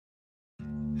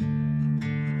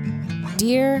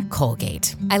Dear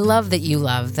Colgate, I love that you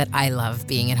love that I love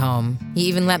being at home. You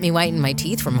even let me whiten my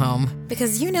teeth from home.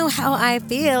 Because you know how I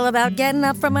feel about getting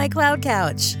up from my cloud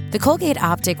couch. The Colgate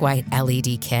Optic White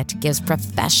LED Kit gives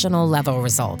professional-level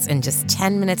results in just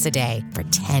 10 minutes a day for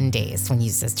 10 days when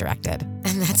used as directed.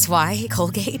 And that's why,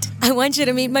 Colgate, I want you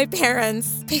to meet my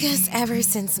parents. Because ever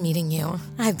since meeting you,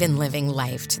 I've been living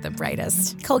life to the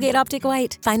brightest. Colgate Optic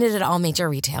White. Find it at all major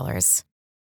retailers.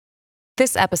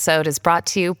 This episode is brought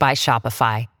to you by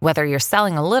Shopify. Whether you're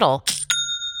selling a little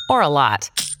or a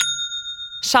lot,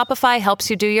 Shopify helps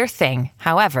you do your thing,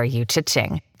 however you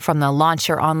cha-ching. From the launch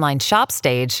your online shop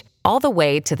stage, all the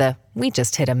way to the we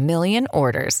just hit 1 million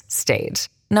orders stage.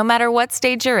 No matter what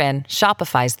stage you're in,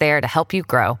 Shopify's there to help you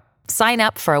grow. Sign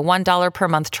up for a $1 per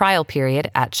month trial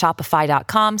period at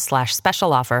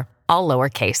shopify.com/special offer, all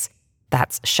lowercase.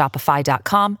 That's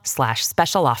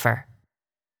shopify.com/special offer.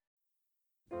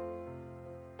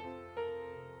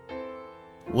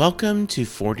 Welcome to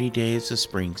 40 Days of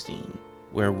Springsteen,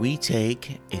 where we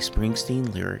take a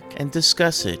Springsteen lyric and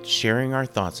discuss it, sharing our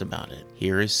thoughts about it.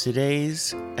 Here is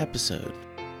today's episode.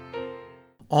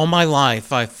 All my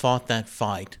life, I've fought that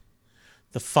fight.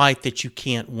 The fight that you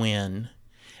can't win.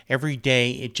 Every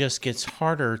day, it just gets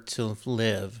harder to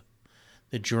live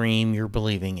the dream you're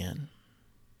believing in.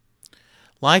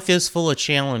 Life is full of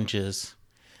challenges,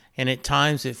 and at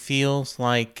times it feels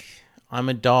like I'm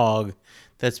a dog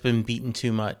that's been beaten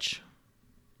too much.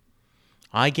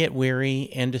 I get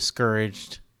weary and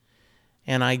discouraged,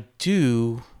 and I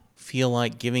do feel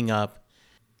like giving up.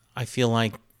 I feel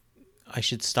like I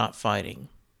should stop fighting.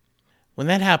 When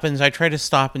that happens, I try to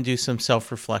stop and do some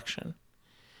self-reflection.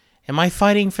 Am I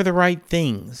fighting for the right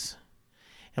things?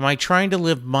 Am I trying to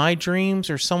live my dreams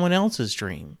or someone else's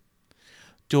dream?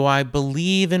 Do I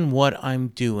believe in what I'm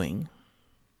doing?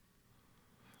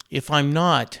 If I'm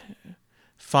not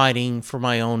fighting for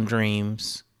my own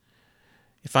dreams,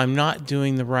 if I'm not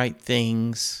doing the right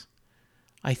things,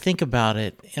 I think about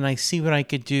it and I see what I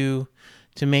could do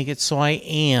to make it so I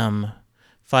am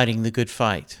fighting the good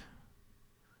fight.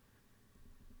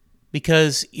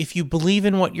 Because if you believe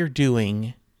in what you're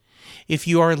doing, if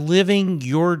you are living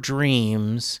your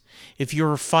dreams, if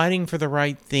you're fighting for the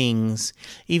right things,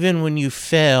 even when you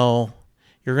fail,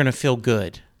 you're going to feel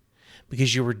good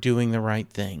because you were doing the right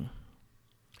thing.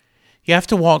 You have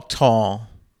to walk tall,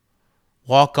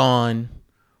 walk on,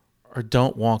 or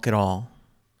don't walk at all.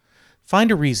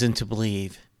 Find a reason to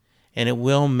believe, and it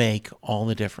will make all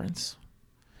the difference.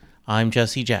 I'm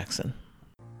Jesse Jackson.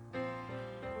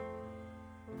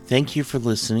 Thank you for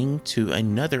listening to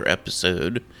another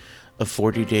episode of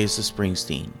 40 Days of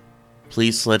Springsteen.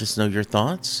 Please let us know your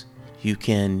thoughts. You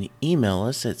can email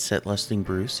us at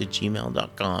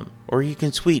setlustingbruce@gmail.com, or you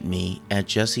can tweet me at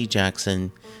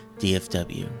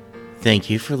jessejacksondfw.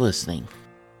 Thank you for listening.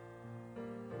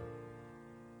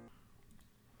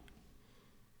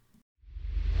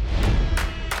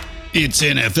 It's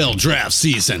NFL draft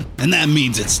season, and that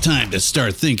means it's time to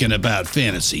start thinking about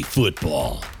fantasy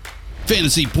football.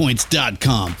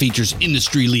 FantasyPoints.com features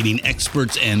industry-leading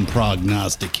experts and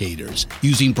prognosticators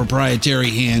using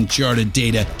proprietary hand-charted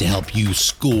data to help you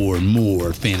score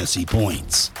more fantasy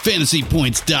points.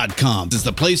 FantasyPoints.com is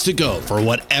the place to go for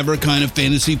whatever kind of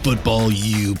fantasy football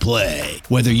you play.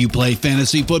 Whether you play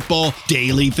fantasy football,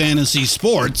 daily fantasy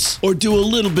sports, or do a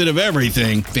little bit of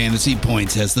everything, Fantasy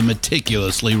Points has the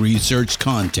meticulously researched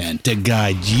content to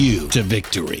guide you to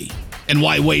victory. And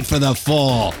why wait for the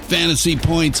fall? Fantasy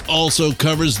Points also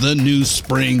covers the new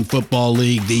spring football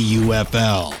league, the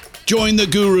UFL. Join the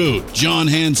guru, John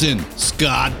Hansen,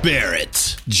 Scott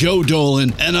Barrett, Joe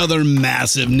Dolan, and other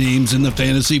massive names in the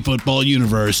fantasy football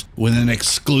universe with an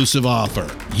exclusive offer.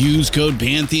 Use code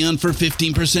Pantheon for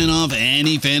 15% off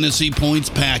any Fantasy Points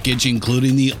package,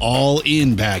 including the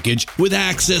all-in package, with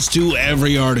access to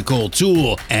every article,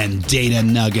 tool, and data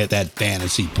nugget that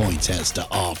Fantasy Points has to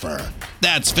offer.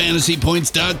 That's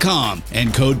FantasyPoints.com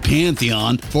and code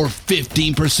Pantheon for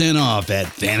 15% off at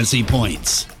Fantasy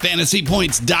Points.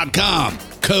 FantasyPoints.com,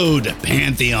 code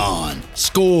Pantheon.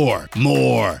 Score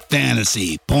more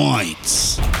fantasy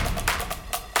points.